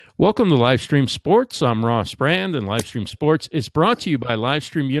Welcome to Livestream Sports. I'm Ross Brand, and Livestream Sports is brought to you by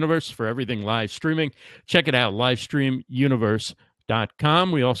Livestream Universe for everything live streaming. Check it out,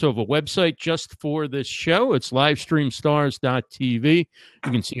 livestreamuniverse.com. We also have a website just for this show. It's livestreamstars.tv.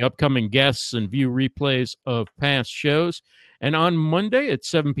 You can see upcoming guests and view replays of past shows. And on Monday at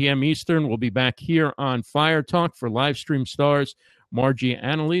 7 p.m. Eastern, we'll be back here on Fire Talk for Livestream Stars. Margie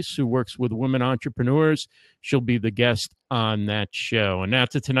Annalise, who works with women entrepreneurs, she'll be the guest on that show. And now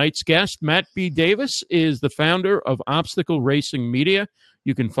to tonight's guest. Matt B. Davis is the founder of Obstacle Racing Media.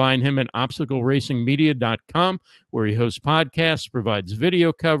 You can find him at obstacleracingmedia.com, where he hosts podcasts, provides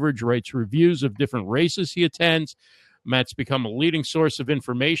video coverage, writes reviews of different races he attends. Matt's become a leading source of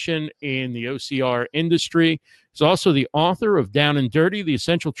information in the OCR industry. He's also the author of Down and Dirty, the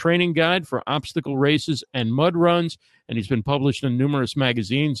essential training guide for obstacle races and mud runs, and he's been published in numerous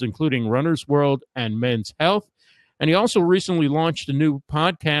magazines, including Runner's World and Men's Health. And he also recently launched a new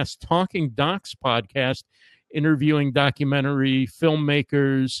podcast, Talking Docs Podcast, interviewing documentary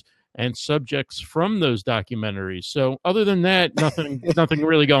filmmakers and subjects from those documentaries. So other than that, nothing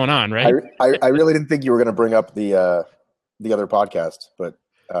really going on, right? I really didn't think you were going to bring up the other podcast, but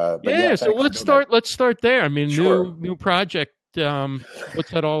yeah. So let's start there. I mean, sure. new project.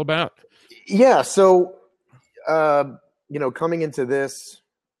 What's that all about? Yeah. So coming into this,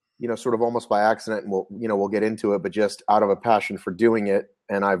 sort of almost by accident, and we'll get into it, but just out of a passion for doing it,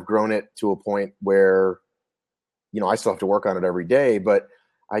 and I've grown it to a point where, I still have to work on it every day, but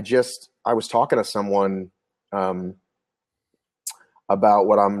I was talking to someone about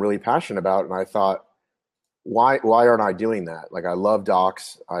what I'm really passionate about, and I thought, why aren't I doing that? Like, I love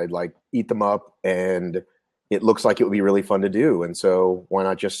docs. I eat them up, and it looks like it would be really fun to do. And so why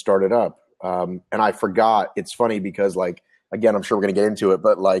not just start it up? And I forgot. It's funny because, again, I'm sure we're going to get into it,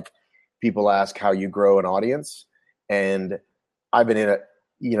 but people ask how you grow an audience, and I've been in a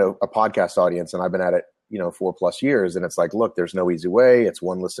podcast audience, and I've been at it 4+ years. And it's look, there's no easy way. It's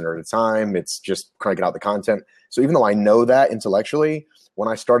one listener at a time. It's just cranking out the content. So even though I know that intellectually, when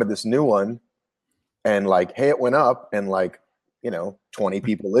I started this new one and hey, it went up and 20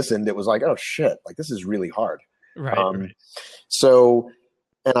 people listened, it was oh shit, this is really hard. Right. So,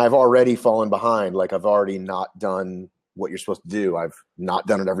 and I've already fallen behind. I've already not done what you're supposed to do. I've not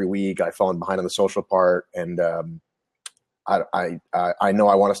done it every week. I've fallen behind on the social part, and I know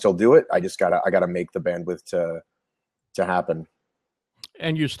I want to still do it. I gotta make the bandwidth to happen.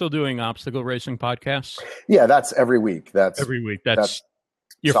 And you're still doing obstacle racing podcasts? Yeah, that's every week. That's every week. That's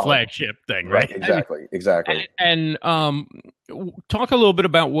your solid flagship thing, right? Exactly. And talk a little bit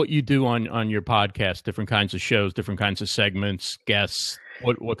about what you do on your podcast, different kinds of shows, different kinds of segments, guests,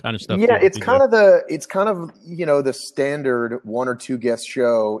 what kind of stuff. Yeah, it's kind of the standard 1 or 2 guest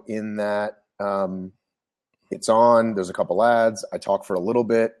show in that it's on, there's a couple ads, I talk for a little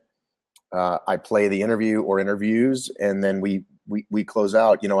bit, I play the interview or interviews, and then we close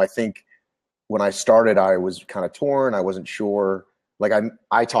out. I think when I started, I was kind of torn. I wasn't sure.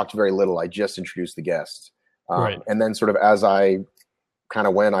 I talked very little. I just introduced the guests. Right. And then sort of as I kind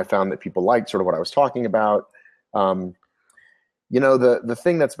of went, I found that people liked sort of what I was talking about. The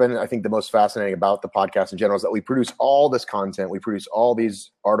thing that's been, I think, the most fascinating about the podcast in general is that we produce all this content. We produce all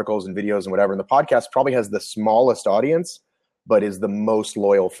these articles and videos and whatever. And the podcast probably has the smallest audience, but is the most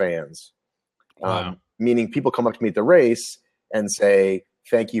loyal fans. Wow. Meaning people come up to me at the race and say,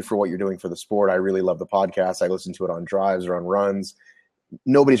 thank you for what you're doing for the sport. I really love the podcast. I listen to it on drives or on runs.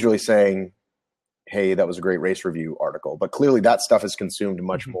 Nobody's really saying, hey, that was a great race review article. But clearly that stuff is consumed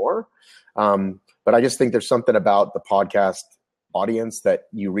much more. But I just think there's something about the podcast audience that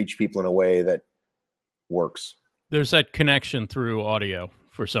you reach people in a way that works. There's that connection through audio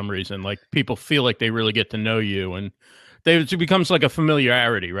for some reason. People feel like they really get to know you, and it becomes like a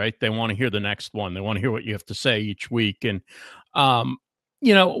familiarity, right? They want to hear the next one. They want to hear what you have to say each week. And,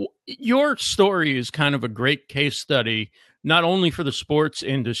 your story is kind of a great case study, not only for the sports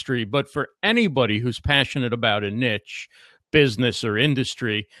industry, but for anybody who's passionate about a niche, business or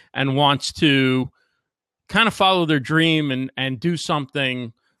industry, and wants to kind of follow their dream and do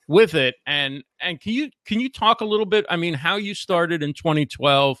something with it. And can you talk a little bit, how you started in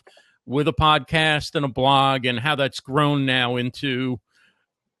 2012 with a podcast and a blog, and how that's grown now into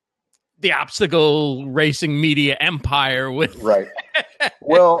the obstacle racing media empire with right.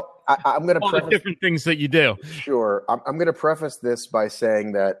 Well, I'm going to all the different things that you do. Sure. I'm going to preface this by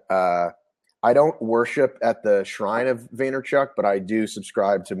saying that I don't worship at the shrine of Vaynerchuk, but I do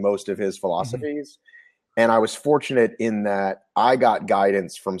subscribe to most of his philosophies. Mm-hmm. And I was fortunate in that I got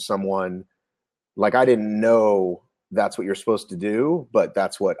guidance from someone. I didn't know that's what you're supposed to do, but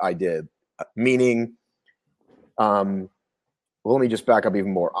that's what I did. Meaning, Well, let me just back up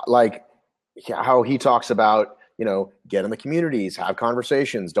even more. Like how he talks about, get in the communities, have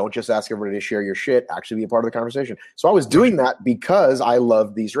conversations. Don't just ask everybody to share your shit, actually be a part of the conversation. So I was doing that because I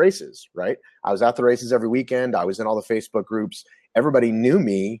loved these races, right? I was at the races every weekend. I was in all the Facebook groups. Everybody knew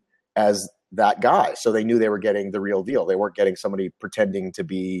me as that guy. So they knew they were getting the real deal. They weren't getting somebody pretending to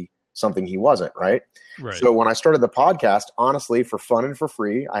be something he wasn't, right? So when I started the podcast, honestly, for fun and for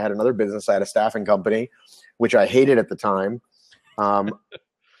free, I had another business. I had a staffing company, which I hated at the time.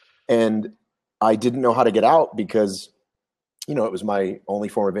 And I didn't know how to get out because, it was my only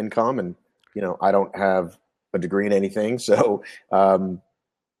form of income, and, I don't have a degree in anything. So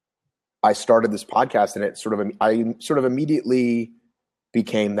I started this podcast, and I sort of immediately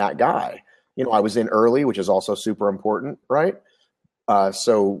became that guy. I was in early, which is also super important, right?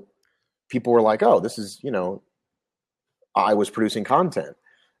 So people were like, oh, this is, I was producing content.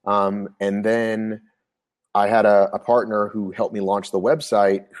 And then I had a partner who helped me launch the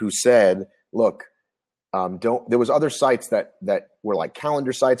website who said, look, there was other sites that were like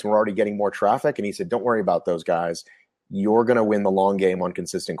calendar sites and were already getting more traffic. And he said, don't worry about those guys. You're going to win the long game on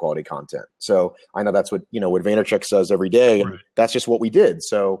consistent quality content. So I know that's what Vaynerchuk says every day. And that's just what we did.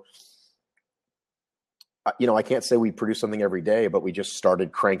 So, I can't say we produce something every day, but we just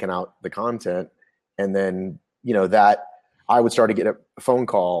started cranking out the content. And then, that I would start to get a phone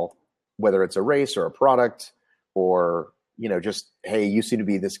call, whether it's a race or a product or, just, hey, you seem to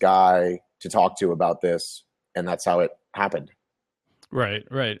be this guy to talk to about this. And that's how it happened. Right.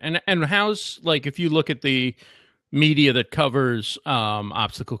 And how's, like, if you look at the media that covers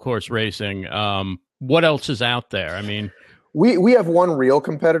obstacle course racing, what else is out there? I mean, we have one real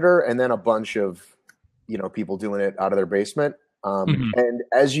competitor and then a bunch of, people doing it out of their basement. And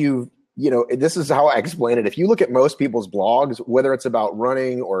as this is how I explain it. If you look at most people's blogs, whether it's about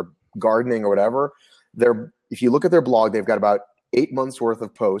running or gardening or whatever, if you look at their blog, they've got about 8 months worth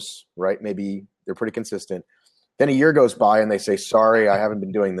of posts, right? Maybe they're pretty consistent. Then a year goes by and they say, sorry, I haven't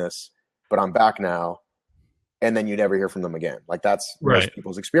been doing this, but I'm back now. And then you never hear from them again. Like that's most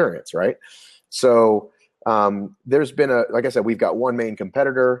people's experience, right? So there's been like I said, we've got one main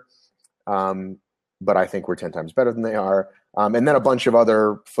competitor, but I think we're 10 times better than they are. And then a bunch of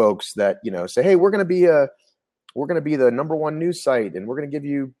other folks that, say, hey, we're going to be the number one news site and we're going to give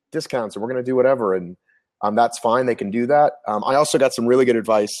you discounts and we're going to do whatever. And that's fine. They can do that. I also got some really good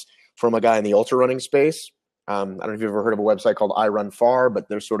advice from a guy in the ultra running space. I don't know if you've ever heard of a website called I Run Far, but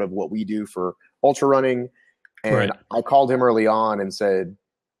they're sort of what we do for ultra running. And I called him early on and said,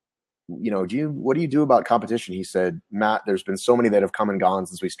 what do you do about competition? He said, Matt, there's been so many that have come and gone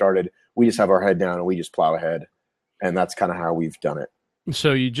since we started. We just have our head down and we just plow ahead. And that's kind of how we've done it.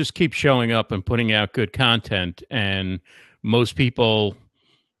 So you just keep showing up and putting out good content, and most people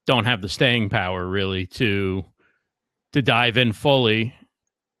don't have the staying power really to dive in fully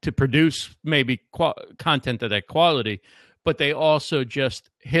to produce maybe content of that quality, but they also just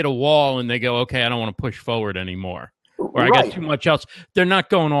hit a wall and they go, okay, I don't want to push forward anymore. Or I got too much else. They're not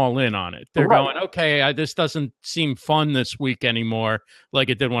going all in on it. They're going, okay, this doesn't seem fun this week anymore like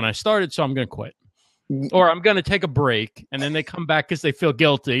it did when I started, so I'm going to quit. Or I'm going to take a break, and then they come back because they feel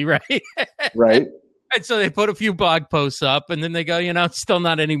guilty, right? Right. And so they put a few blog posts up, and then they go, it's still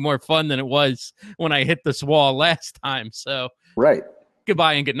not any more fun than it was when I hit this wall last time. So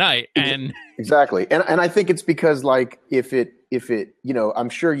goodbye and good night. And exactly. And I think it's because, like, if it, I'm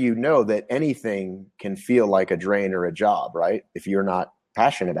sure that anything can feel like a drain or a job, right? If you're not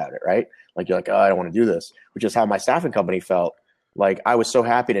passionate about it, right? Like you're like, oh, I don't want to do this, which is how my staffing company felt. Like I was so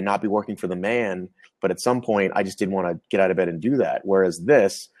happy to not be working for the man, but at some point I just didn't want to get out of bed and do that. Whereas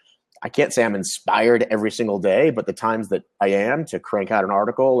this, I can't say I'm inspired every single day, but the times that I am to crank out an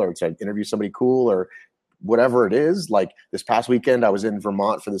article or to interview somebody cool or whatever it is, like this past weekend, I was in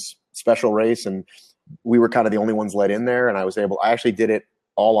Vermont for this special race and we were kind of the only ones let in there. And I actually did it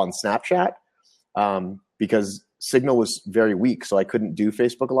all on Snapchat because Signal was very weak. So I couldn't do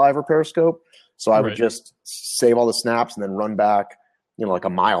Facebook Live or Periscope. So I would just save all the snaps and then run back, like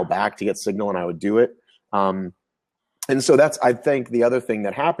a mile back to get Signal, and I would do it. And so I think the other thing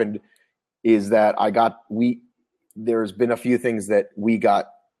that happened is that there's been a few things that we got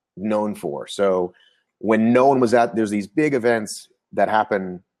known for. So when no one was there's these big events that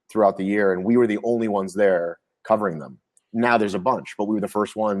happen throughout the year, and we were the only ones there covering them. Now there's a bunch, but we were the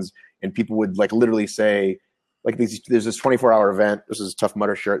first ones, and people would like literally say, like there's this 24-hour event. This is a Tough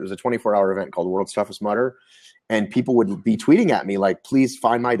Mudder shirt. There's a 24-hour event called World's Toughest Mudder. And people would be tweeting at me like, please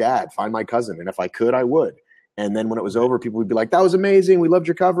find my dad, find my cousin. And if I could, I would. And then when it was over, people would be like, that was amazing. We loved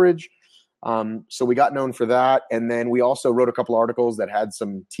your coverage. So we got known for that. And then we also wrote a couple articles that had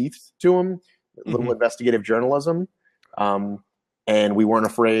some teeth to them, a little investigative journalism. and we weren't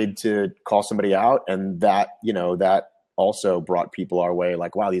afraid to call somebody out. And that, that also brought people our way.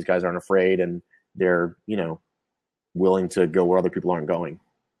 Like, wow, these guys aren't afraid, and they're, willing to go where other people aren't going.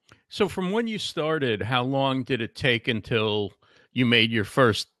 So from when you started, how long did it take until you made your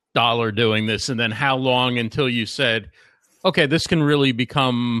first dollar doing this? And then how long until you said, okay, this can really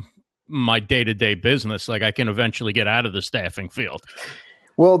become my day-to-day business? Like, I can eventually get out of the staffing field.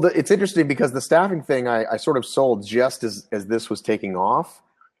 Well, it's interesting because the staffing thing I sort of sold just as this was taking off.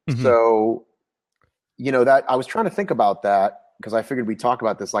 Mm-hmm. So, that I was trying to think about that, because I figured we'd talk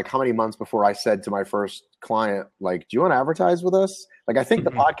about this, like how many months before I said to my first client, like, do you want to advertise with us? Like, I think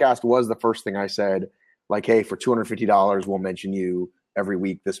the podcast was the first thing I said, like, hey, for $250, we'll mention you every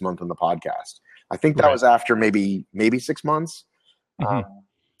week this month on the podcast. I think that was after maybe 6 months.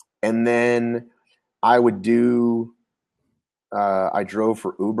 And then I would do, I drove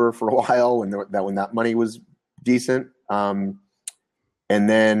for Uber for a while when that money was decent. And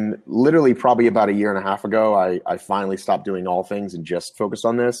then literally probably about a year and a half ago, I finally stopped doing all things and just focused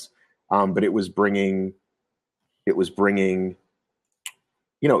on this. But it was bringing an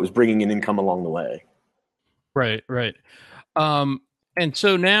income along the way. Right. And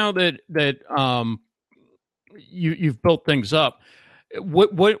so now that you've built things up,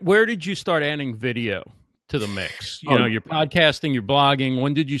 where did you start adding video to the mix? You're podcasting, you're blogging.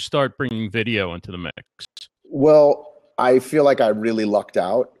 When did you start bringing video into the mix? Well, I feel like I really lucked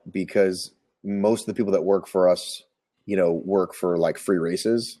out, because most of the people that work for us, work for like free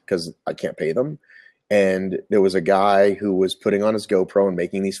races because I can't pay them. And there was a guy who was putting on his GoPro and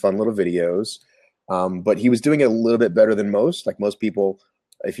making these fun little videos. But he was doing it a little bit better than most. Like most people,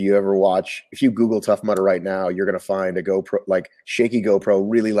 if you Google Tough Mudder right now, you're going to find a GoPro, like shaky GoPro,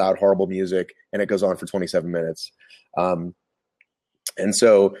 really loud, horrible music, and it goes on for 27 minutes. And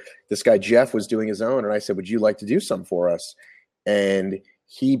so this guy, Jeff, was doing his own. And I said, would you like to do some for us? And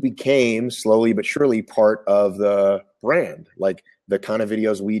he became slowly but surely part of the brand. Like the kind of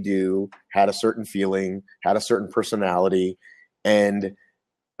videos we do had a certain feeling, had a certain personality. And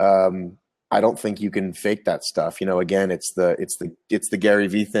I don't think you can fake that stuff. Again, it's the Gary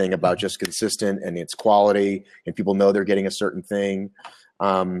Vee thing about just consistent, and it's quality, and people know they're getting a certain thing.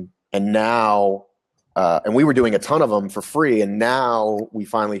 And now, and we were doing a ton of them for free. And now we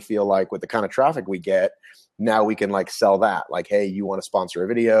finally feel like with the kind of traffic we get, now we can like sell that. Like, hey, you want to sponsor a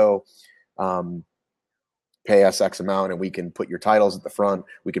video, pay us X amount, and we can put your titles at the front.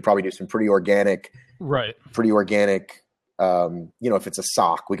 We could probably do some pretty organic. If it's a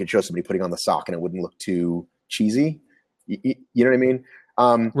sock, we could show somebody putting on the sock and it wouldn't look too cheesy. You know what I mean?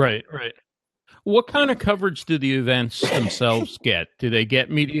 Right. What kind of coverage do the events themselves get? Do they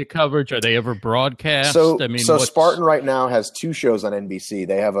get media coverage? Are they ever broadcast? So Spartan right now has 2 shows on NBC.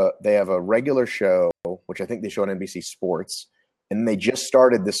 They have a regular show, which I think they show on NBC Sports, and they just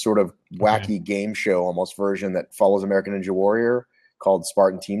started this sort of wacky game show almost version that follows American Ninja Warrior called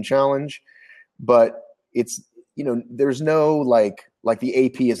Spartan Team Challenge. But it's, there's no like the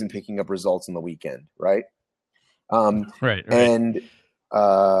AP isn't picking up results on the weekend, right? Right. And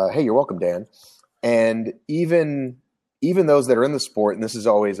hey, you're welcome, Dan. And even those that are in the sport, and this is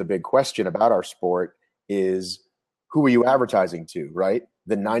always a big question about our sport, is who are you advertising to, right?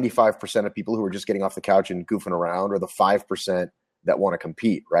 The 95% of people who are just getting off the couch and goofing around, or the 5% that want to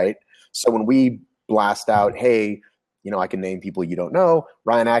compete, right? So when we blast out, hey, I can name people you don't know.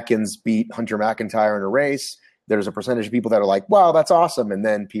 Ryan Atkins beat Hunter McIntyre in a race. There's a percentage of people that are like, wow, that's awesome. And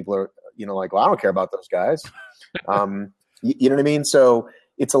then people are, like, well, I don't care about those guys. You know what I mean? So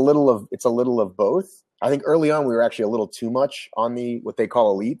it's a little of both. I think early on we were actually a little too much on what they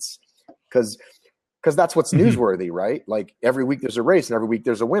call elites, because that's what's newsworthy, right? Like every week there's a race and every week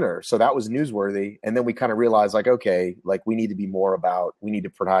there's a winner. So that was newsworthy. And then we kind of realized like, okay, like we need to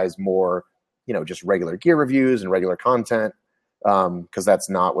prioritize more, just regular gear reviews and regular content, because that's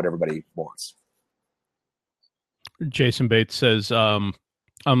not what everybody wants. Jason Bates says, I'm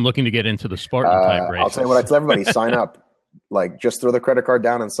looking to get into the Spartan type race. I'll tell you what I tell everybody, sign up. Like just throw the credit card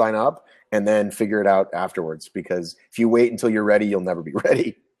down and sign up, and then figure it out afterwards. Because if you wait until you're ready, you'll never be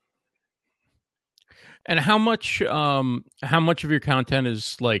ready. And how much of your content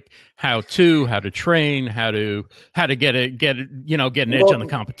is like how to train, how to get an edge on the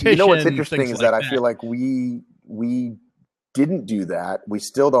competition? What's interesting is that I feel like we didn't do that. We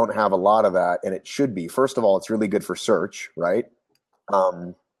still don't have a lot of that, and it should be. First of all, it's really good for search, right?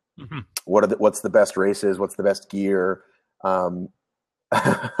 What's the best races? What's the best gear? I'm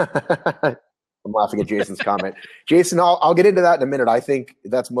laughing at Jason's comment. Jason, I'll get into that in a minute. I think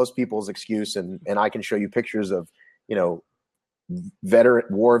that's most people's excuse, and I can show you pictures of,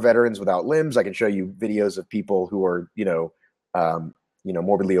 war veterans without limbs. I can show you videos of people who are,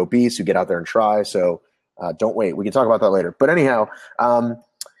 morbidly obese who get out there and try. So don't wait. We can talk about that later. But anyhow,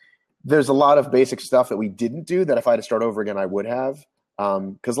 there's a lot of basic stuff that we didn't do that if I had to start over again, I would have.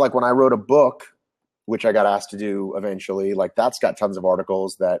 Because like when I wrote a book, which I got asked to do eventually, like that's got tons of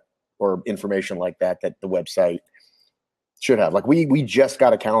articles or information like that the website should have. Like we just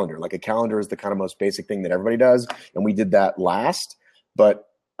got a calendar. Like a calendar is the kind of most basic thing that everybody does. And we did that last, but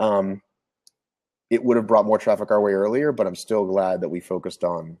it would have brought more traffic our way earlier, but I'm still glad that we focused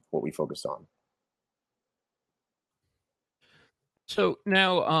on what we focused on. So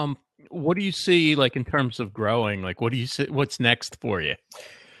now, what do you see like in terms of growing? Like, what do you see? What's next for you?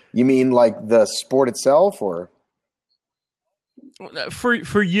 You mean like the sport itself, or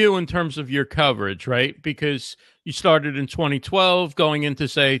for you in terms of your coverage, right? Because you started in 2012, going into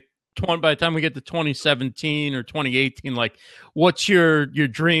say by the time we get to 2017 or 2018, like what's your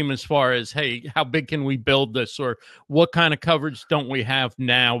dream as far as, hey, how big can we build this, or what kind of coverage don't we have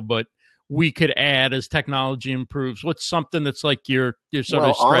now but we could add as technology improves? What's something that's like your sort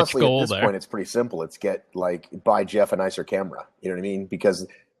of stretch honestly, goal at this there? point, it's pretty simple. It's buy Jeff a nicer camera. You know what I mean? Because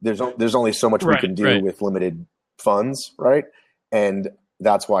there's only so much we can do with limited funds, right? And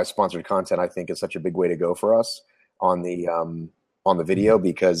that's why sponsored content, I think, is such a big way to go for us on the video,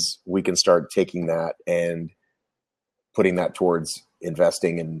 because we can start taking that and putting that towards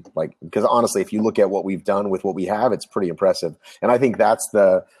investing in, like, because honestly, if you look at what we've done with what we have, it's pretty impressive. And I think that's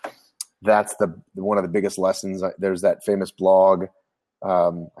one of the biggest lessons. There's that famous blog.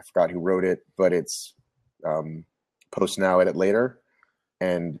 I forgot who wrote it, but it's Post Now, Edit Later.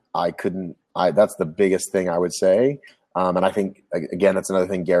 And that's the biggest thing I would say. And I think, again, that's another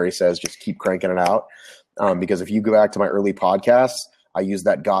thing Gary says, just keep cranking it out. Because if you go back to my early podcasts, I use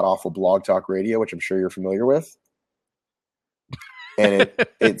that god-awful Blog Talk Radio, which I'm sure you're familiar with. And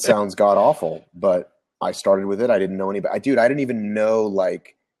it sounds god-awful, but I started with it. I didn't know anybody. Dude, I didn't even know,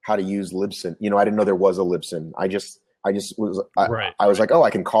 like, how to use Libsyn. I didn't know there was a Libsyn. I was like, oh,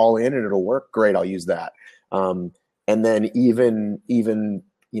 I can call in and it'll work. Great, I'll use that. And then even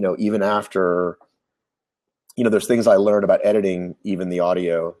after, there's things I learned about editing, even the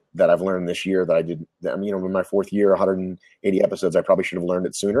audio, that I've learned this year that I did. In my fourth year, 180 episodes, I probably should have learned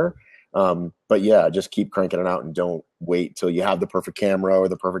it sooner. But yeah, just keep cranking it out and don't wait till you have the perfect camera or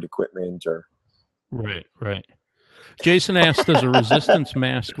the perfect equipment or. Right. Jason asked, does a resistance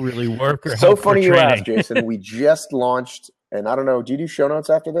mask really work? Or so funny you asked, Jason. We just launched, and I don't know, do you do show notes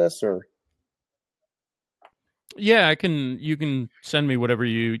after this, or? Yeah, you can send me whatever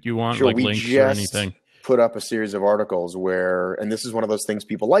you want, sure, like links or anything. Put up a series of articles where, and this is one of those things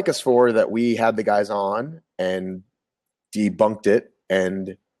people like us for, that we had the guys on and debunked it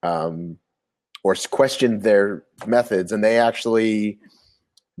and or questioned their methods, and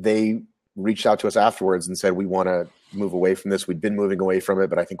they reached out to us afterwards and said, we want to move away from this. We'd been moving away from it,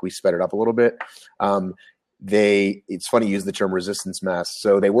 but I think we sped it up a little bit. It's funny you use the term resistance mask.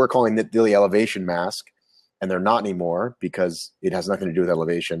 So they were calling it the elevation mask, and they're not anymore because it has nothing to do with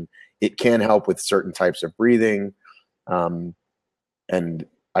elevation. It can help with certain types of breathing. And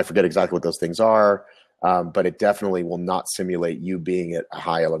I forget exactly what those things are, but it definitely will not simulate you being at a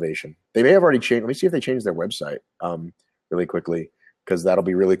high elevation. They may have already changed. Let me see if they changed their website really quickly, because that'll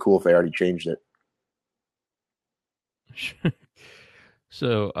be really cool if they already changed it.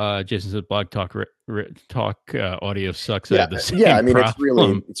 So Jason said Blog Talk audio sucks. Yeah, I mean,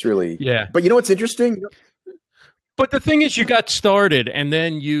 problem. it's really yeah. But you know what's interesting? But the thing is, you got started and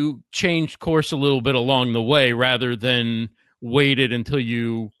then you changed course a little bit along the way, rather than waited until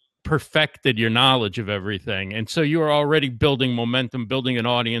you perfected your knowledge of everything. And so you were already building momentum, building an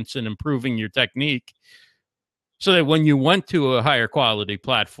audience, and improving your technique, so that when you went to a higher quality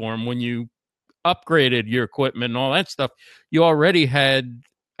platform, when you upgraded your equipment and all that stuff, you already had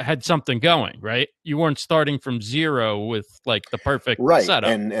something going, right? You weren't starting from zero with like the perfect setup.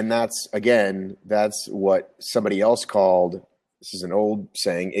 And that's what somebody else called, this is an old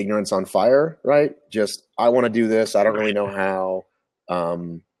saying, ignorance on fire, right? Just, I want to do this. I don't really know how.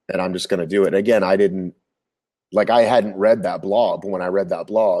 And I'm just going to do it. And again, I hadn't read that blog, but when I read that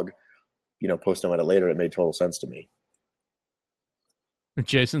blog, Post Now, Edit Later, it made total sense to me.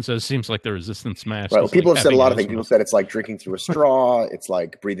 Jason says, seems like the resistance mask. Right. Well, people have said a lot of things. People said it's like drinking through a straw. It's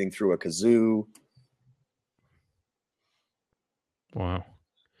like breathing through a kazoo. Wow.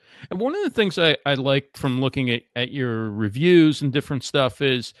 And one of the things I liked from looking at your reviews and different stuff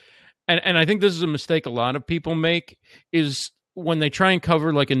is, and I think this is a mistake a lot of people make, is when they try and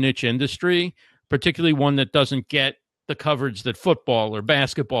cover like a niche industry, particularly one that doesn't get the coverage that football or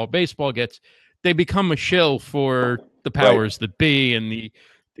basketball, baseball gets, they become a shill for the powers that be and the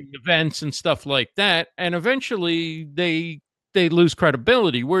events and stuff like that. And eventually they they lose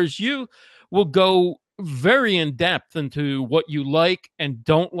credibility. Whereas you will go very in depth into what you like and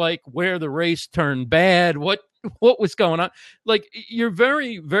don't like, where the race turned bad, what was going on. Like, you're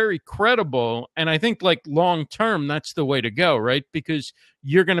very, very credible. And I think, like, long term, that's the way to go, right? Because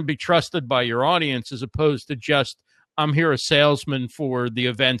you're going to be trusted by your audience, as opposed to just, I'm here a salesman for the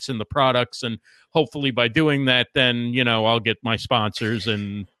events and the products. And hopefully by doing that, then, I'll get my sponsors,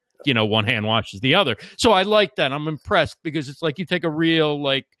 and, one hand washes the other. So I like that. I'm impressed, because it's like you take a real,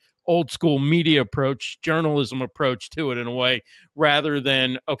 like, old school media approach, journalism approach to it, in a way, rather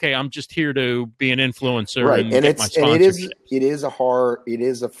than, okay, I'm just here to be an influencer, right? And get my sponsorships. It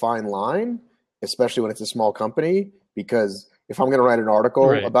is a fine line, especially when it's a small company, because if I'm going to write an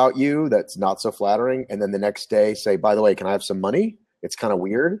article about you that's not so flattering, and then the next day say, by the way, can I have some money? It's kind of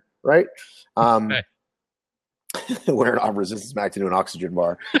weird, right? Wearing a resistance mag to do an oxygen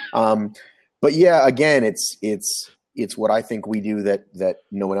bar. But yeah, again, it's what I think we do that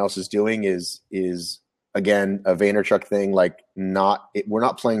no one else is doing is again a Vaynerchuk thing. Like, we're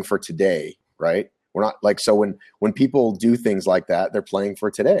not playing for today, right? We're not like, so when people do things like that, they're playing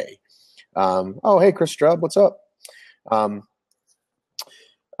for today. Oh, hey, Chris Strub, what's up?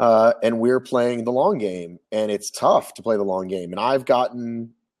 And we're playing the long game, and it's tough to play the long game.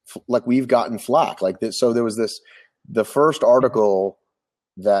 And we've gotten flack like this. So there was the first article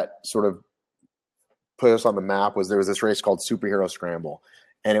that sort of put us on the map there was this race called Superhero Scramble,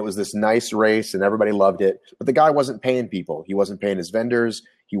 and it was this nice race and everybody loved it, but the guy wasn't paying people. He wasn't paying his vendors.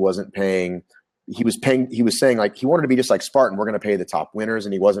 He was saying, like, he wanted to be just like Spartan. We're going to pay the top winners,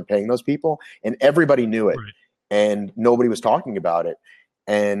 and he wasn't paying those people, and everybody knew it. Right. And nobody was talking about it.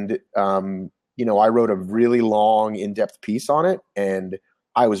 And, I wrote a really long, in-depth piece on it, and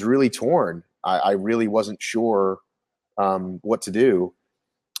I was really torn. I really wasn't sure what to do.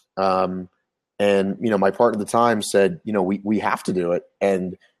 And, my partner at the time said, we have to do it.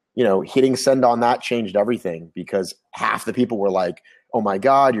 And, hitting send on that changed everything, because half the people were like, oh my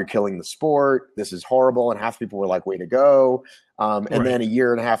God, you're killing the sport. This is horrible. And half the people were like, way to go. And then a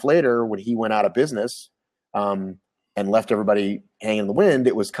year and a half later, when he went out of business and left everybody hanging in the wind,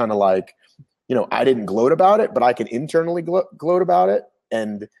 it was kind of like, I didn't gloat about it, but I can internally gloat about it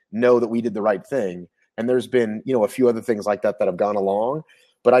and know that we did the right thing. And there's been, a few other things like that have gone along.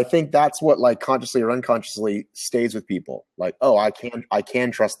 But I think that's what, like, consciously or unconsciously stays with people. Like, oh, I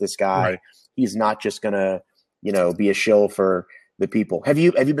can trust this guy. Right. He's not just gonna, be a shill for the people. Have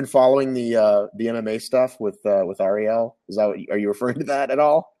you been following the MMA stuff with Ariel? Are you referring to that at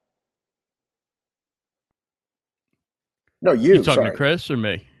all? No, you talking to Chris or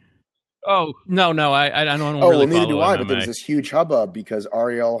me? Oh, no, I don't really. Oh, well, neither do I. MMA. But there was this huge hubbub because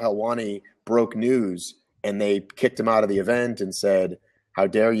Ariel Helwani broke news, and they kicked him out of the event and said, how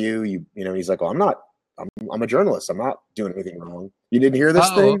dare you? He's like, well, I'm a journalist. I'm not doing anything wrong. You didn't hear this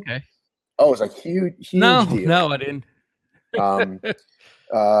thing? Okay. Oh, it's a huge deal. No, I didn't.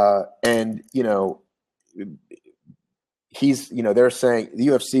 And, he's, they're saying the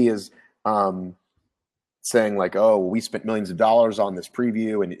UFC is saying like, oh, we spent millions of dollars on this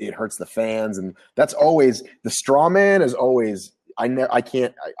preview and it hurts the fans. And that's always, the straw man is always, I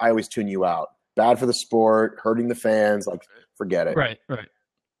always tune you out. Bad for the sport, hurting the fans, like, forget it. Right.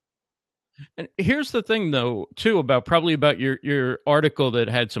 And here's the thing, though, too, about your article that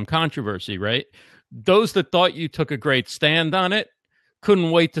had some controversy, right? Those that thought you took a great stand on it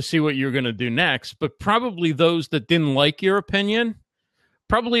couldn't wait to see what you were going to do next. But probably those that didn't like your opinion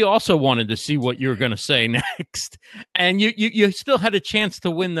probably also wanted to see what you were going to say next. And you still had a chance to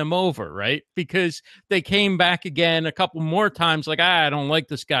win them over, right? Because they came back again a couple more times like, I don't like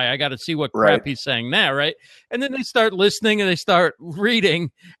this guy. I got to see what crap he's saying now, right? And then they start listening and they start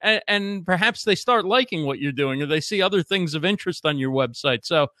reading and perhaps they start liking what you're doing, or they see other things of interest on your website.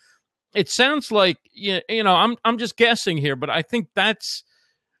 So it sounds like, I'm just guessing here, but I think that's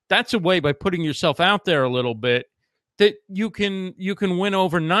a way, by putting yourself out there a little bit, that you can win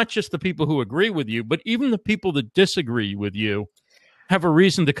over not just the people who agree with you, but even the people that disagree with you have a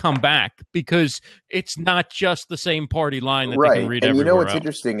reason to come back, because it's not just the same party line that they can read and everywhere what's else.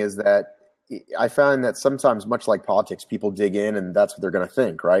 Interesting is that I found that sometimes, much like politics, people dig in and that's what they're going to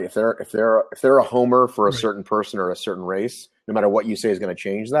think, right? If they're a homer for a certain person or a certain race, no matter what you say is going to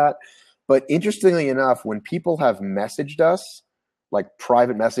change that. But interestingly enough, when people have messaged us, like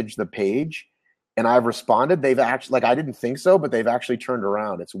private message the page, and I've responded, they've actually, like, I didn't think so, but they've actually turned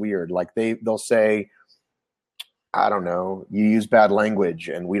around. It's weird. Like they'll say, I don't know, you use bad language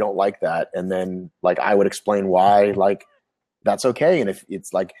and we don't like that. And then, like, I would explain why, like, that's okay. And if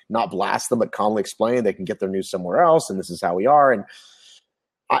it's like not blast them, but calmly explain, they can get their news somewhere else. And this is how we are. And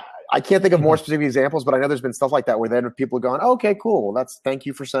I can't think of more specific examples, but I know there's been stuff like that where then people have gone, oh, okay, cool. Well, thank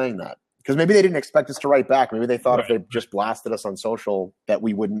you for saying that. Because maybe they didn't expect us to write back. Maybe they thought if they just blasted us on social that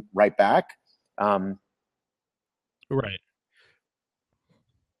we wouldn't write back. Right.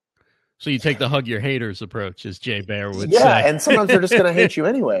 So you take the hug your haters approach, as Jay Bear would say. Yeah, and sometimes they're just going to hate you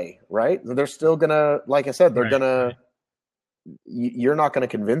anyway, right? They're still going to, like I said, they're going to, you're not going to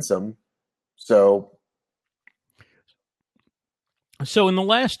convince them. So in the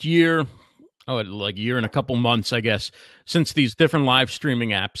last year, like year and a couple months, I guess, since these different live streaming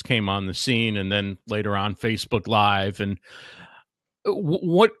apps came on the scene, and then later on Facebook Live, and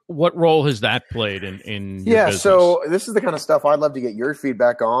what role has that played in your business? So this is the kind of stuff I'd love to get your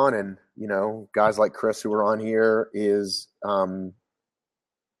feedback on, and guys like Chris who are on here is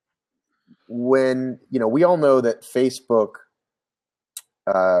when we all know that Facebook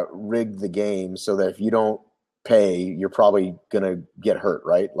rigged the game so that if you don't pay, you're probably gonna get hurt,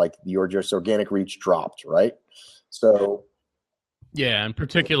 right? Like your just organic reach dropped, right? So yeah, and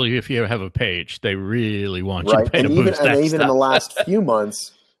particularly if you have a page, they really want you to pay and to boost that even stuff. in the last few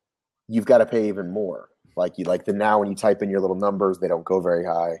months, you've got to pay even more. Like now when you type in your little numbers, they don't go very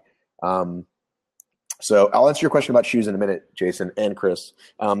high. So I'll answer your question about shoes in a minute, Jason and Chris.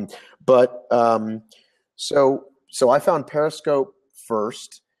 So I found Periscope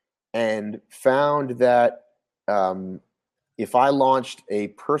first and found that if I launched a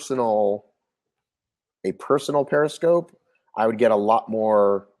personal Periscope, I would get a lot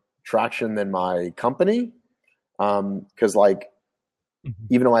more traction than my company. Cause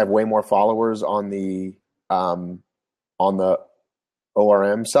even though I have way more followers on the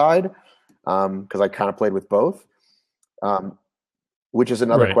ORM side, cause I kind of played with both, which is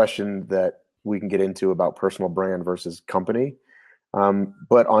another question that we can get into about personal brand versus company.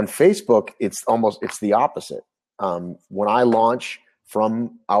 But on Facebook, it's the opposite. When I launch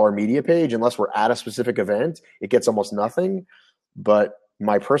from our media page, unless we're at a specific event, it gets almost nothing. But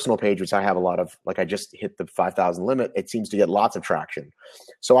my personal page, which I have a lot of, I just hit the 5,000 limit, it seems to get lots of traction.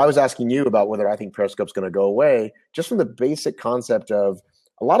 So I was asking you about whether I think Periscope's going to go away, just from the basic concept of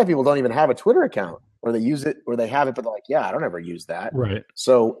a lot of people don't even have a Twitter account, or they use it, or they have it, but they're like, yeah, I don't ever use that. Right.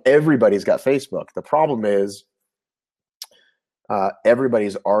 So everybody's got Facebook. The problem is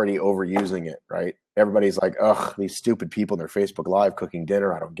everybody's already overusing it, right? Everybody's like, ugh, these stupid people in their Facebook Live cooking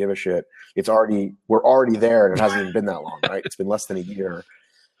dinner. I don't give a shit. We're already there, and it hasn't even been that long, right? It's been less than a year.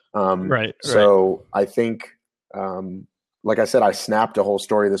 So I think, like I said, I snapped a whole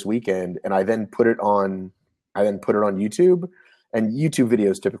story this weekend, and I then put it on YouTube. And YouTube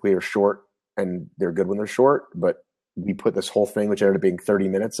videos typically are short, and they're good when they're short. But we put this whole thing, which ended up being 30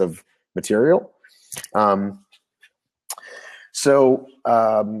 minutes of material. So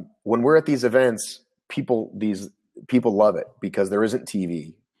when we're at these events, people love it because there isn't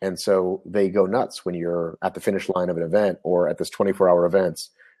TV. And so they go nuts when you're at the finish line of an event or at this 24-hour events.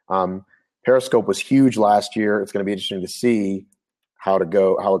 Periscope was huge last year. It's going to be interesting to see how it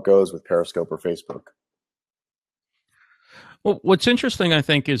goes with Periscope or Facebook. Well, what's interesting, I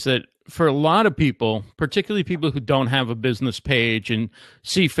think, is that for a lot of people, particularly people who don't have a business page and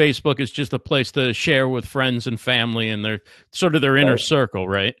see Facebook as just a place to share with friends and family and their inner circle,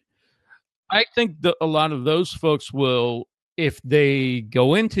 right? I think that a lot of those folks will, if they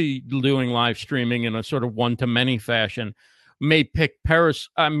go into doing live streaming in a sort of one-to-many fashion, may pick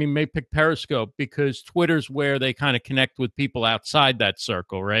Periscope because Twitter's where they kind of connect with people outside that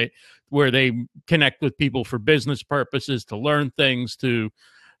circle, right? Where they connect with people for business purposes, to learn things, to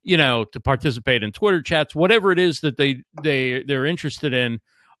participate in Twitter chats, whatever it is that they're interested in.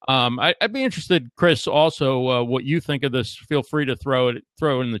 I'd be interested, Chris, also what you think of this. Feel free to throw it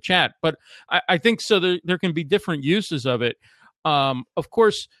in the chat. But I think so. There can be different uses of it. Of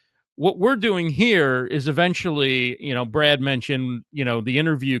course, what we're doing here is eventually, Brad mentioned, the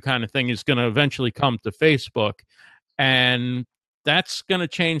interview kind of thing is going to eventually come to Facebook, and that's going to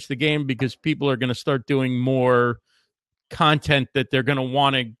change the game because people are going to start doing more content that they're going to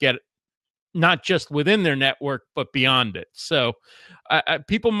want to get, not just within their network, but beyond it. So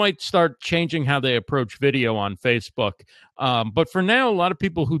people might start changing how they approach video on Facebook. But for now, a lot of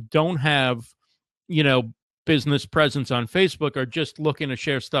people who don't have, business presence on Facebook are just looking to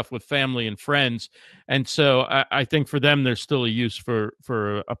share stuff with family and friends. And so I think for them, there's still a use for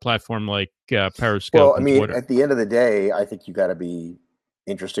a platform like Periscope. Well, I mean, Twitter. At the end of the day, I think you got to be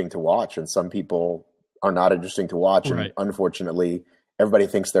interesting to watch, and some people are not interesting to watch. Right. And unfortunately, everybody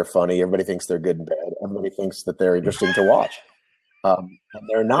thinks they're funny. Everybody thinks they're good and bad. Everybody thinks that they're interesting to watch. And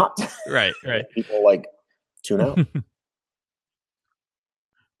they're not. Right. People tune out.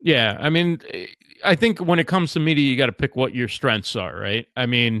 Yeah, I mean, I think when it comes to media, you got to pick what your strengths are, right? I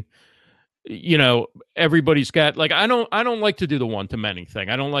mean, everybody's got like I don't like to do the one to many thing.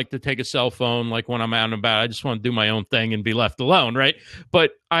 I don't like to take a cell phone like when I'm out and about. I just want to do my own thing and be left alone, right?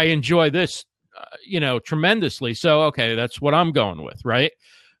 But I enjoy this, tremendously. So okay, that's what I'm going with, right?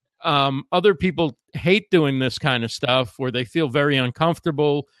 Other people hate doing this kind of stuff where they feel very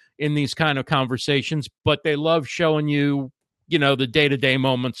uncomfortable in these kind of conversations, but they love showing you, the day to day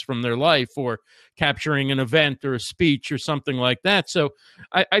moments from their life or capturing an event or a speech or something like that. So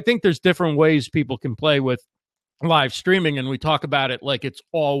I think there's different ways people can play with live streaming, and we talk about it like it's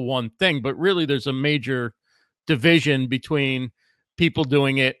all one thing, but really there's a major division between people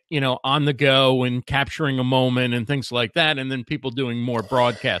doing it, on the go and capturing a moment and things like that, and then people doing more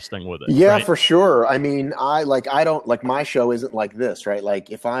broadcasting with it. Yeah, Right? for sure. I mean, I don't like my show isn't like this, right? Like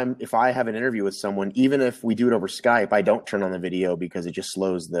if I have an interview with someone, even if we do it over Skype, I don't turn on the video because it just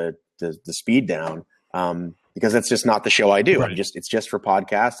slows the speed down. Because that's just not the show I do. Right. It's just for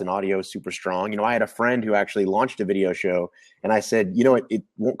podcasts, and audio is super strong. I had a friend who actually launched a video show, and I said, it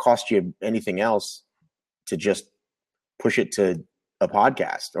won't cost you anything else to just push it to a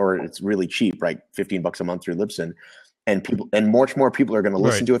podcast, or it's really cheap, right? $15 a month through Libsyn. And much more people are going to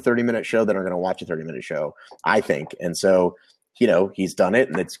listen to a 30-minute show than are going to watch a 30-minute show, I think. And so, he's done it,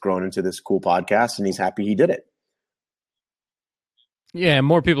 and it's grown into this cool podcast, and he's happy he did it. Yeah,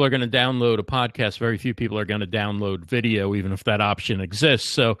 more people are going to download a podcast. Very few people are going to download video, even if that option exists.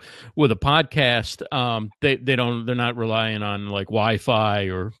 So with a podcast, they're not relying on like Wi-Fi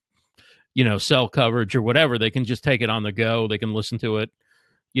or cell coverage or whatever. They can just take it on the go. They can listen to it,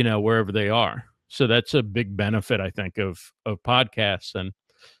 wherever they are. So that's a big benefit, I think, of podcasts, and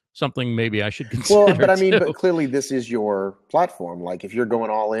something maybe I should consider. Well, but I mean, too. but clearly this is your platform. Like if you're going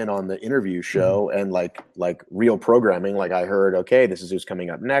all in on the interview show and like real programming, like I heard, okay, this is who's coming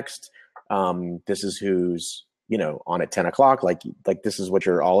up next. This is who's, on at 10 o'clock. Like this is what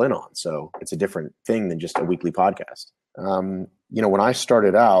you're all in on. So it's a different thing than just a weekly podcast. When I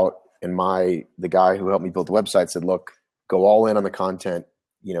started out, and the guy who helped me build the website said, look, go all in on the content,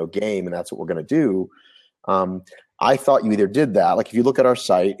 game. And that's what we're going to do. I thought you either did that. Like if you look at our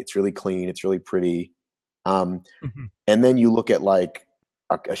site, it's really clean. It's really pretty. And then you look at like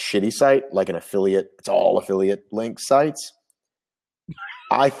a shitty site, like an affiliate, it's all affiliate link sites.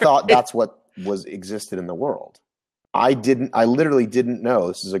 I thought that's what existed in the world. I literally didn't know.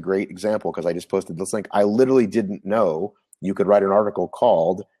 This is a great example because I just posted this link. I literally didn't know you could write an article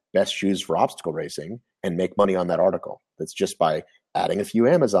called Best Shoes for Obstacle Racing and make money on that article. That's just by adding a few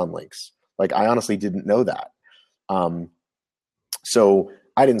Amazon links. Like I honestly didn't know that. So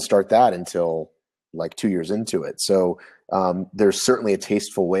I didn't start that until like 2 years into it. So there's certainly a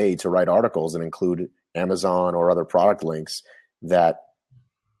tasteful way to write articles and include Amazon or other product links that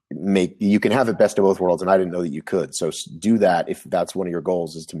you can have the best of both worlds. And I didn't know that you could. So do that if that's one of your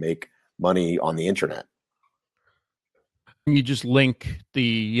goals, is to make money on the internet. You just link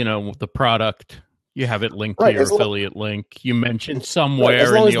the product. You have it linked to your affiliate link. You mentioned somewhere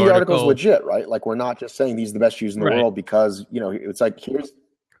as long in as the article article's legit, right? Like we're not just saying these are the best shoes in the world because, it's like,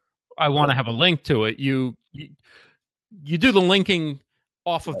 I want to have a link to it. You do the linking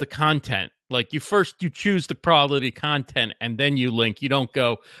off of the content. Like you choose the quality content and then you link. You don't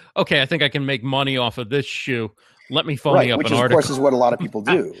go, okay, I think I can make money off of this shoe. Let me phone me up an article. Which of course is what a lot of people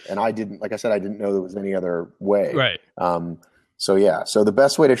do. And I didn't, like I said, I didn't know there was any other way. Right. So yeah. So the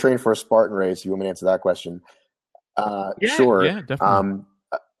best way to train for a Spartan race, you want me to answer that question? Sure. Yeah, definitely.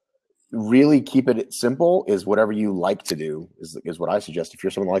 Really keep it simple is whatever you like to do is what I suggest. If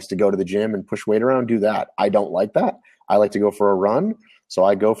you're someone who likes to go to the gym and push weight around, do that. I don't like that. I like to go for a run. So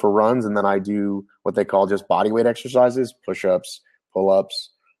I go for runs and then I do what they call just body weight exercises, push-ups,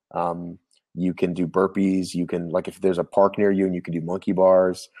 pull-ups. You can do burpees. You can, like if there's a park near you, and you can do monkey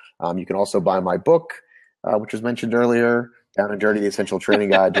bars. You can also buy my book, which was mentioned earlier, Down and Dirty, The Essential Training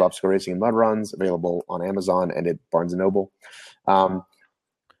Guide to Obstacle Racing and Mud Runs, available on Amazon and at Barnes & Noble.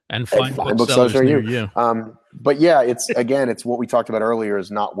 And find booksellers near you. But yeah, it's what we talked about earlier,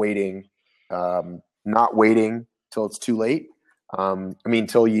 is not waiting till it's too late.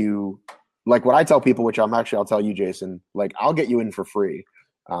 Till you, like what I tell people, which I'll tell you, Jason, like I'll get you in for free.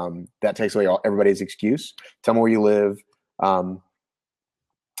 That takes away everybody's excuse. Tell me where you live. We'll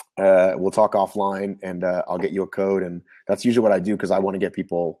talk offline and I'll get you a code. And that's usually what I do because I want to get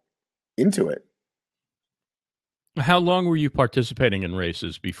people into it. How long were you participating in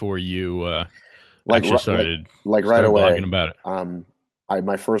races before you started right away blogging about it?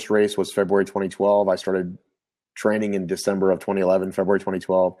 My first race was February 2012. I started training in December of 2011, February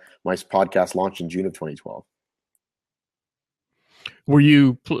 2012. My podcast launched in June of 2012. Were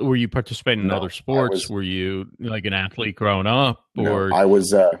you participating in No, other sports? Were you like an athlete growing up, or I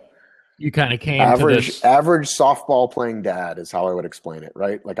was you kind of came to average this? average softball playing dad is how I would explain it,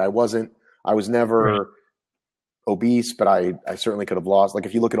 right? Like I was Right. never obese, but I certainly could have lost. Like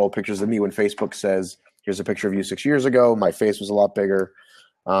if you look at old pictures of me when Facebook says, "Here's a picture of you 6 years ago," my face was a lot bigger.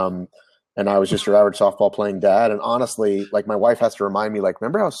 Um, and I was just your average softball playing dad. And honestly, like my wife has to remind me, like,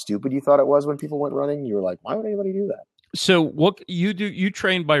 remember how stupid you thought it was when people went running? You were like, why would anybody do that? So what you do? You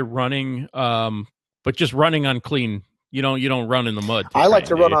train by running, but just running on clean. You don't run in the mud to I like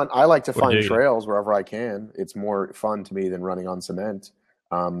train, to do you? I like to Or do find you? trails wherever I can. It's more fun to me than running on cement.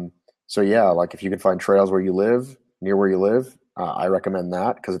 So yeah, like if you can find trails where you live, near where you live, I recommend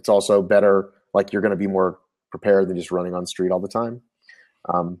that because it's also better. Like you're going to be more prepared than just running on street all the time.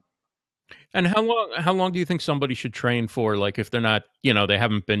 Um, And how long do you think somebody should train for? Like if they're not, they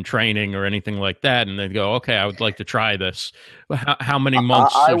haven't been training or anything like that, and they go, okay, I would like to try this. How many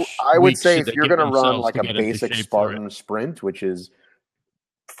months or I would weeks say should if they you're give going to run themselves like to a get into basic shape for it? Spartan sprint, which is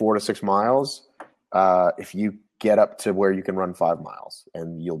 4 to 6 miles, if you get up to where you can run 5 miles,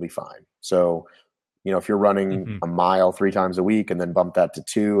 and you'll be fine. So, if you're running Hmm. a mile 3 times a week and then bump that to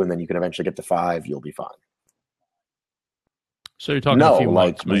two, and then you can eventually get to five, you'll be fine. So you're talking a No, few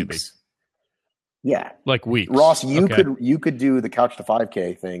like months, maybe, weeks. Yeah, like weeks. Ross, Okay. you could do the couch to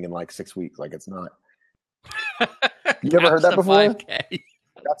 5K thing in like 6 weeks. Like it's not. You never heard Couch that to before? 5K.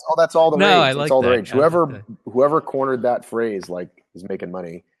 That's all the No, I rage. It's like all the that. rage. I like that. Whoever cornered that phrase like is making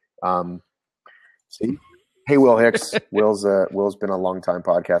money. Um, See, hey Will Hicks. Will's been a long time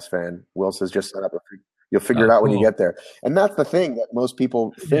podcast fan. Will says just set up. You'll figure Oh, it out when you cool. get there. And that's the thing that most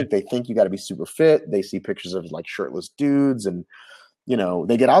people Yeah. think. They think you got to be super fit. They see pictures of like shirtless dudes, and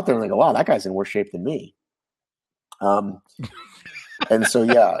they get out there and they go, "Wow, that guy's in worse shape than me." Um, and so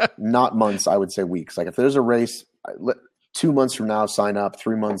yeah, not months. I would say weeks. Like if there's a race, 2 months from now, sign up.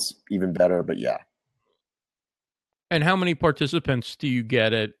 3 months, even better. But yeah. And how many participants do you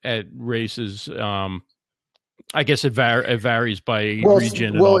get at races? I guess it varies by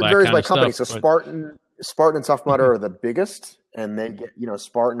region and all It that varies kind by of company. stuff. So But Spartan and Tough Mudder Mhm. are the biggest, and they get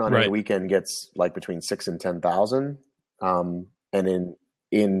Spartan on any Right. weekend gets like between 6 and 10,000. And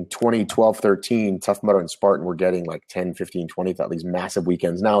in 2012, 13, Tough Mudder and Spartan were getting like 10, 15, 20, these massive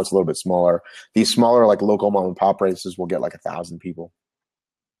weekends. Now it's a little bit smaller. These smaller like local mom and pop races will get like 1,000 people.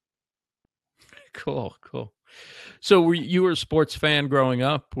 Cool. Cool. So you were a sports fan growing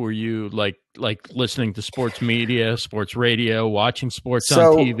up? Were you like listening to sports media, sports radio, watching sports on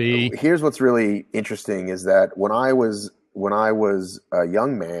So TV? here's what's really interesting is that when I was a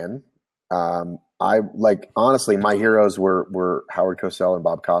young man, I like honestly my heroes were Howard Cosell and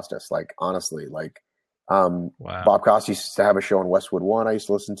Bob Costas. Like honestly, like Wow. Bob Costas used to have a show on Westwood One I used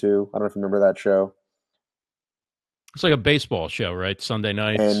to listen to. I don't know if you remember that show. It's like a baseball show, right? Sunday And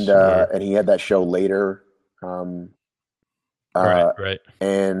nights or he had that show later. Um, right, uh, right.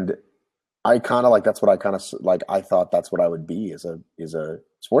 and I kind of like that's what I kind of like. I thought that's what I would be as a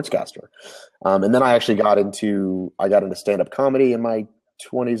sportscaster. And then I got into stand up comedy in my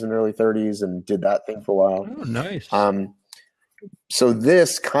 20s and early 30s and did that thing for a while. Oh, nice. So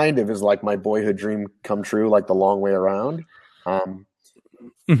this kind of is like my boyhood dream come true, like the long way around. Um,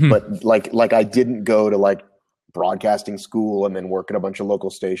 Mhm. but like I didn't go to like broadcasting school and then work at a bunch of local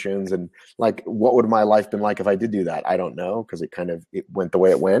stations, and like what would my life been like if I did do that? I don't know, because it went the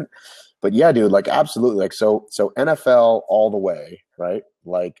way it went. But yeah, dude, like absolutely, like so NFL all the way, right?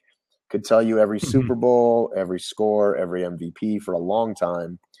 Like could tell you every Mhm. Super Bowl, every score, every MVP for a long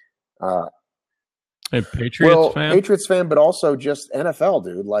time. Uh, A Patriots well, fan? Patriots fan, but also just NFL,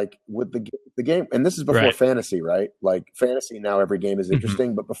 dude. Like with the game, and this is before Right. fantasy, right? Like fantasy now, every game is Mhm.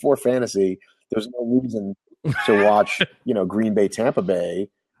 interesting, but before fantasy, there's no reason to watch, Green Bay, Tampa Bay,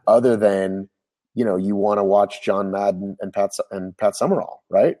 other than you want to watch John Madden and Pat Summerall,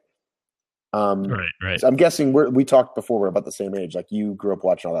 right? Um, Right, right. so I'm guessing we talked before. We're about the same age. Like you grew up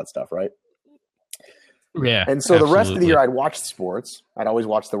watching all that stuff, right? Yeah, And so the rest of the absolutely. year, I'd watch sports. I'd always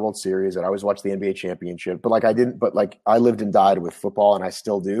watch the World Series. I'd always watch the NBA championship. But like I didn't. But like I lived and died with football, and I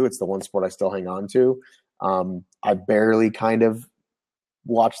still do. It's the one sport I still hang on to. I barely kind of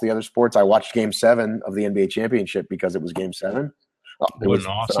watch the other sports. I watched Game 7 of the NBA championship because it was Game 7. Oh, it What an was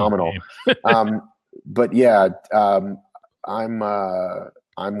awesome phenomenal. game. But yeah, I'm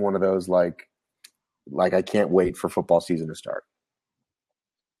one of those like I can't wait for football season to start.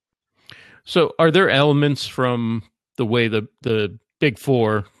 So, are there elements from the way the big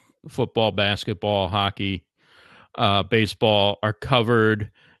four football, basketball, hockey, baseball are covered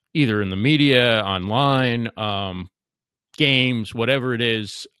either in the media, online, games, whatever it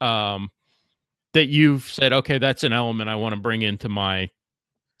is? that you've said, okay, that's an element I want to bring into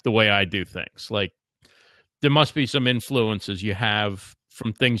the way I do things? Like, there must be some influences you have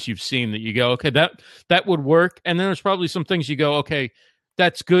from things you've seen that you go, okay, that would work. And then there's probably some things you go, okay,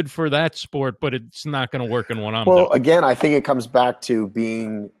 that's good for that sport, but it's not going to work in what I'm doing. Again, I think it comes back to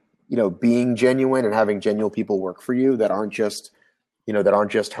being genuine and having genuine people work for you that aren't just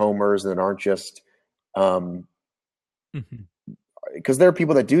homers and that aren't just, because there are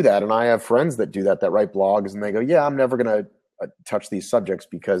people that do that. And I have friends that do that write blogs and they go, yeah, I'm never going to touch these subjects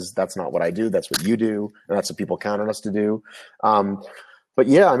because that's not what I do. That's what you do. And that's what people count on us to do. But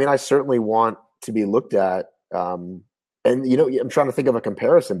yeah, I mean, I certainly want to be looked at. And, I'm trying to think of a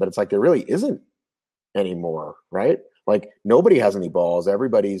comparison, but it's like there really isn't anymore, right? Like nobody has any balls.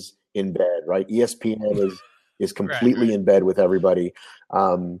 Everybody's in bed, right? ESPN is completely right. in bed with everybody,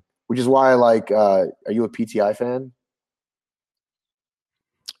 which is why I like, are you a PTI fan?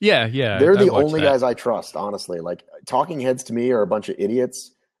 Yeah. They're the only guys I trust, honestly. Like talking heads to me are a bunch of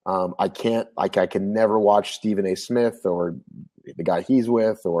idiots. I can never watch Stephen A. Smith or the guy he's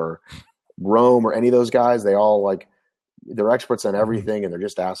with or Rome or any of those guys. They all they're experts on everything and they're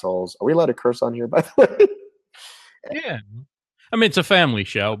just assholes. Are we allowed to curse on here, by the way? Yeah. I mean, it's a family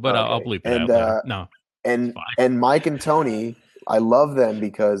show, but okay. I'll bleep it out. No. And Mike and Tony, I love them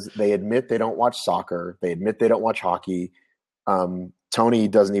because they admit they don't watch soccer. They admit they don't watch hockey. Tony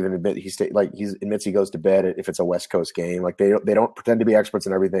doesn't even admit he admits he goes to bed if it's a West Coast game. Like they don't pretend to be experts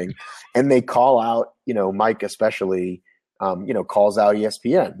in everything, and they call out. Mike especially, calls out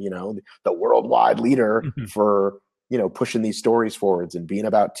ESPN. The worldwide leader for pushing these stories forwards and being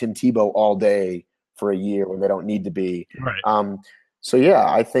about Tim Tebow all day for a year when they don't need to be. Right. So yeah,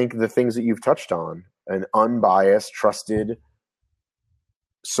 I think the things that you've touched on, an unbiased, trusted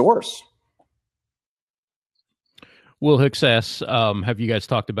source. Will Hicks asks, have you guys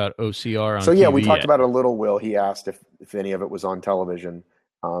talked about OCR on So yeah, TV we talked yet? about it a little, Will. He asked if any of it was on television.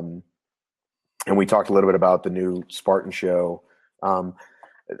 And we talked a little bit about the new Spartan show.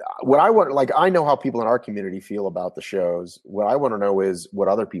 What I want, I know how people in our community feel about the shows. What I want to know is what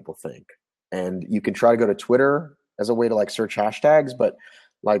other people think. And you can try to go to Twitter as a way to search hashtags, but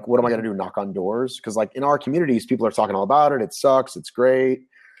what am I going to do? Knock on doors? Because in our communities, people are talking all about it. It sucks. It's great.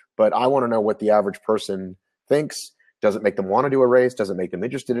 But I want to know what the average person thinks. Does it make them want to do a race? Does it make them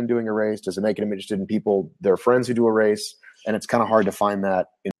interested in doing a race? Does it make them interested in people, their friends who do a race? And it's kind of hard to find that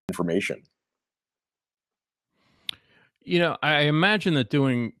information. I imagine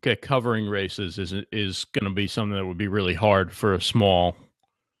that covering races is going to be something that would be really hard for a small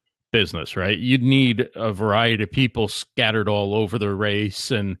business, right? You'd need a variety of people scattered all over the race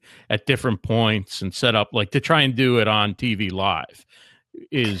and at different points and set up to try and do it on TV live.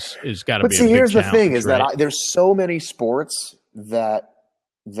 Is got to be. But see, here's the thing: is that there's so many sports that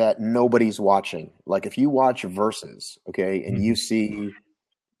nobody's watching. Like if you watch Versus, okay, and you see,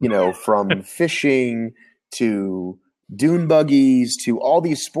 from fishing to dune buggies to all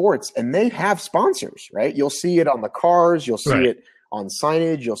these sports, and they have sponsors, right? You'll see it on the cars, you'll see it on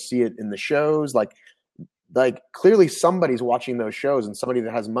signage, you'll see it in the shows. Like clearly somebody's watching those shows and somebody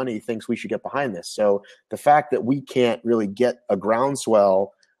that has money thinks we should get behind this. So the fact that we can't really get a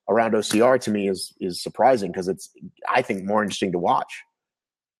groundswell around OCR to me is surprising because it's, I think, more interesting to watch.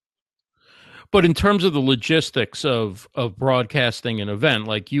 But in terms of the logistics of broadcasting an event,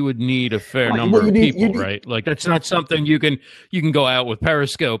 you would need a fair number of people, right? That's not something you can go out with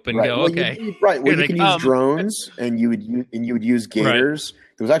Periscope and go, okay. You can use drones and you would use gators. Right.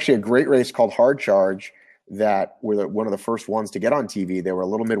 There was actually a great race called Hard Charge that were one of the first ones to get on TV. They were a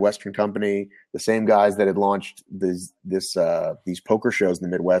little Midwestern company, the same guys that had launched these poker shows in the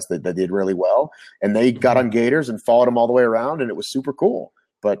Midwest that did really well. And they got on gators and followed them all the way around, and it was super cool.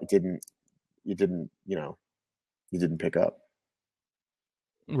 But it didn't pick up.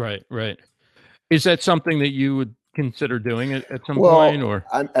 Right. Is that something that you would consider doing at some point? Or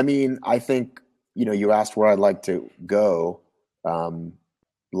I mean, I think, you asked where I'd like to go.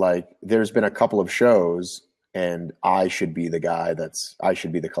 There's been a couple of shows and I should be the guy I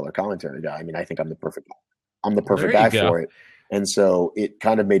should be the color commentary guy. I mean, I think I'm the perfect guy for it. And so it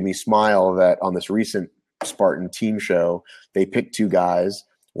kind of made me smile that on this recent Spartan team show, they picked two guys.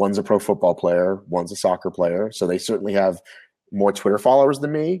 One's a pro football player, one's a soccer player. So they certainly have more Twitter followers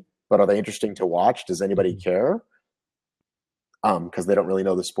than me, but are they interesting to watch? Does anybody care? Because they don't really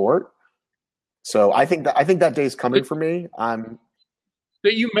know the sport. So I think that day's coming for me.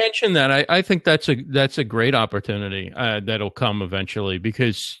 But you mentioned that. I think that's a great opportunity that'll come eventually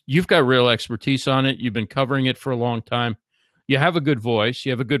because you've got real expertise on it. You've been covering it for a long time. You have a good voice.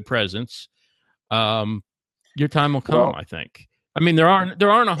 You have a good presence. Your time will come, I think. I mean, there aren't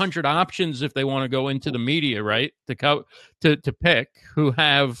 100 options if they want to go into the media, right? To pick who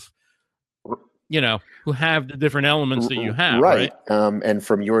have who have the different elements that you have, right? And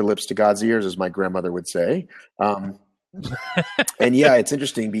from your lips to God's ears, as my grandmother would say. And yeah, it's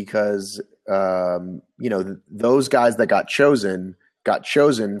interesting because those guys that got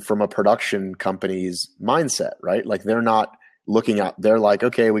chosen from a production company's mindset, right? Like they're not looking at, they're like,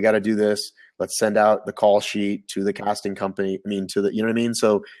 okay, we got to do this. Let's send out the call sheet to the casting company. I mean, to the, you know what I mean?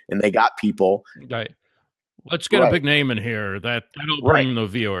 So, and they got people. Right. Let's get a big name in here that'll bring the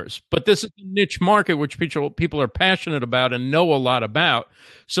viewers. But this is a niche market which people are passionate about and know a lot about,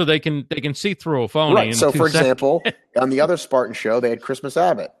 so they can see through a phony. Right. So, for example, on the other Spartan show, they had Christmas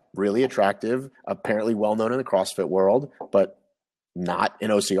Abbott, really attractive, apparently well known in the CrossFit world, but not an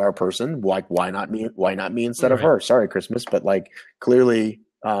OCR person. Like, why not me? Why not me instead of her? Sorry, Christmas, but like clearly.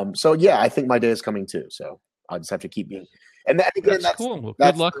 So yeah, I think my day is coming too. So I'll just have to keep being. And that, again, that's cool. Well,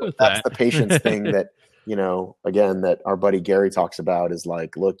 good luck with that. That's the patience thing that. Again, that our buddy Gary talks about is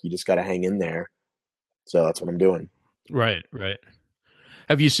like, look, you just got to hang in there. So that's what I'm doing. Right.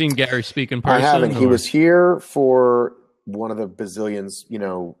 Have you seen Gary speak in person? I haven't. He was here for one of the bazillions,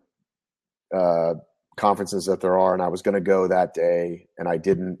 conferences that there are, and I was going to go that day, and I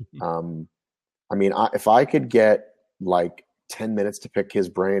didn't. If I could get like 10 minutes to pick his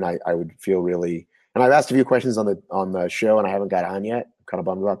brain, I would feel really. And I've asked a few questions on the show, and I haven't got on yet. I'm kind of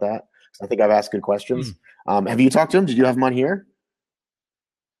bummed about that. I think I've asked good questions. Have you talked to him? Did you have him on here?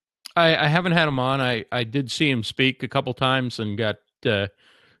 I haven't had him on. I did see him speak a couple times and got to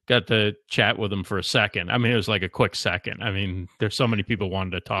chat with him for a second. I mean, it was like a quick second. I mean, there's so many people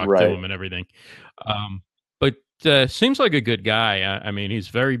wanted to talk to him and everything. But seems like a good guy. I mean, he's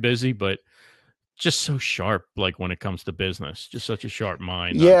very busy, but just so sharp. Like when it comes to business, just such a sharp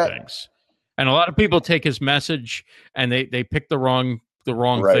mind on things. And a lot of people take his message and they pick the wrong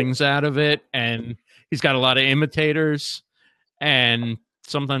things out of it, and he's got a lot of imitators, and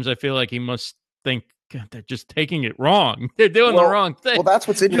sometimes I feel like he must think, God, they're just taking it wrong. They're doing the wrong thing. Well, that's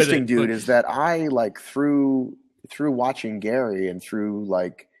what's interesting, dude, is that I like through watching Gary and through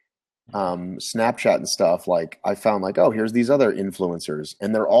like Snapchat and stuff, like I found like, oh, here's these other influencers,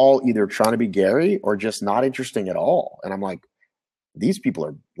 and they're all either trying to be Gary or just not interesting at all. And I'm like, these people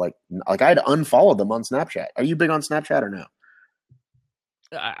are like I had to unfollow them on Snapchat. Are you big on Snapchat or no?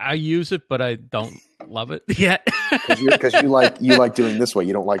 I use it, but I don't love it yet. Because you like doing this way.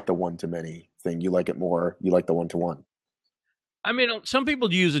 You don't like the one-to-many thing. You like it more. You like the one-to-one. I mean, some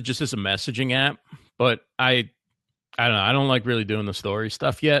people use it just as a messaging app, but I don't know. I don't like really doing the story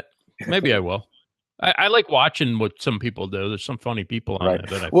stuff yet. Maybe I will. I like watching what some people do. There's some funny people on it.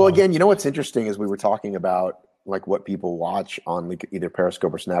 That I follow. Again, what's interesting is we were talking about like what people watch on like either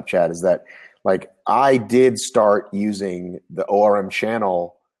Periscope or Snapchat is that like I did start using the ORM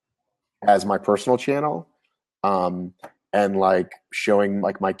channel as my personal channel, and like showing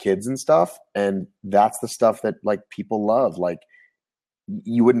like my kids and stuff. And that's the stuff that like people love. Like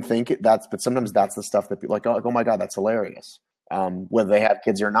you wouldn't think but sometimes that's the stuff that people like, oh my God, that's hilarious. Whether they have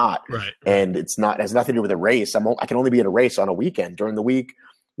kids or not. Right. And it has nothing to do with a race. I can only be at a race on a weekend. During the week,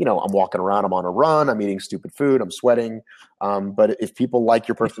 I'm walking around, I'm on a run, I'm eating stupid food, I'm sweating. But if people like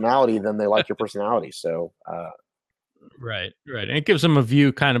your personality, then they like your personality. So, right. And it gives them a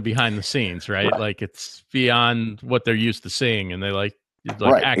view kind of behind the scenes, right? Like it's beyond what they're used to seeing, and they like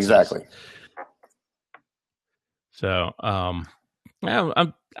access. Exactly. So, I'm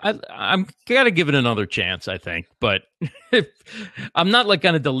gotta give it another chance, I think. But I'm not like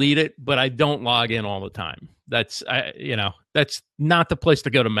gonna delete it, but I don't log in all the time. That's not the place to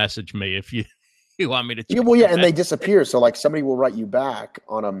go to message me if you want me to. And they disappear. So like somebody will write you back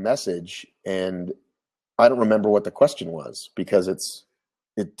on a message, and I don't remember what the question was because it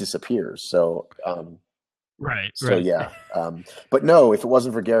disappears. So right. Yeah. But no, if it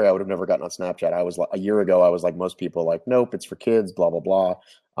wasn't for Gary, I would have never gotten on Snapchat. I was like a year ago, I was like most people, like, nope, it's for kids, blah, blah, blah.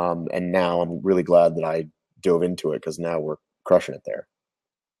 And now I'm really glad that I dove into it because now we're crushing it there.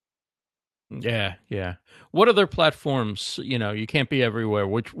 Yeah. What other platforms, you can't be everywhere.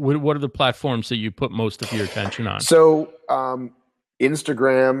 What are the platforms that you put most of your attention on? So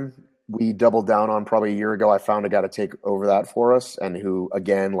Instagram, we doubled down on probably a year ago. I found a guy to take over that for us, and who,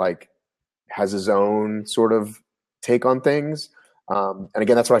 again, like has his own sort of take on things. And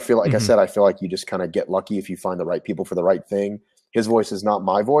again, that's what I feel like. I said, I feel like you just kind of get lucky if you find the right people for the right thing. His voice is not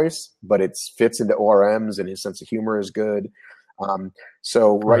my voice, but it fits into ORMs, and his sense of humor is good.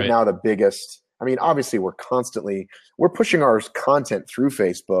 So right now, the biggest, I mean, obviously we're pushing our content through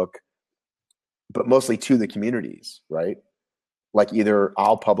Facebook, but mostly to the communities, right? Like either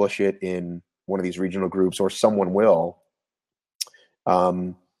I'll publish it in one of these regional groups or someone will.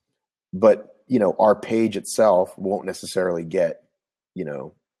 But our page itself won't necessarily get,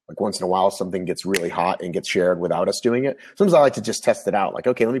 like once in a while something gets really hot and gets shared without us doing it. Sometimes I like to just test it out. Like,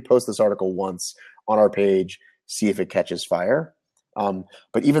 okay, let me post this article once on our page, see if it catches fire.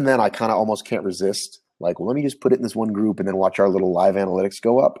 But even then I kind of almost can't resist. Like, well, let me just put it in this one group and then watch our little live analytics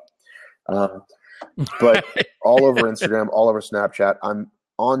go up. But all over Instagram, all over Snapchat, I'm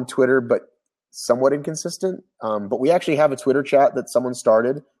on Twitter, but somewhat inconsistent. But we actually have a Twitter chat that someone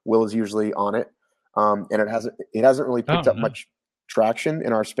started. Will is usually on it. And it hasn't really picked up much traction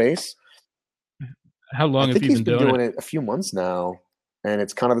in our space. How long have you been doing it? A few months now, and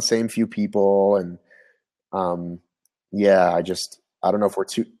it's kind of the same few people. And I don't know if we're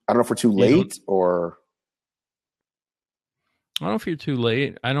too late or. I don't know if you're too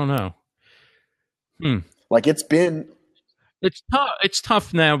late. I don't know. Like it's tough. It's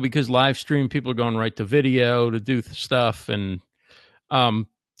tough now because live stream, people are going right to video to do stuff, and some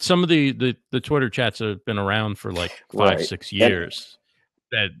of the Twitter chats have been around for like 5-6 years.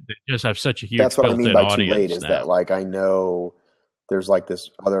 That just have such a huge. That's what I mean by too late. Now. Is that like I know there's like this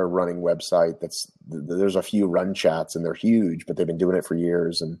other running website there's a few run chats and they're huge, but they've been doing it for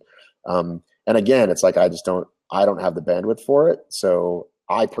years. And again, it's like I don't have the bandwidth for it, so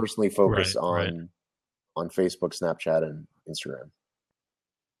I personally focus on Facebook, Snapchat, and Instagram.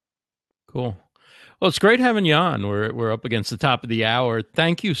 Cool. Well, it's great having you on. We're up against the top of the hour.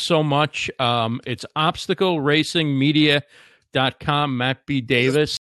 Thank you so much. It's obstacleracingmedia.com, Matt B. Davis.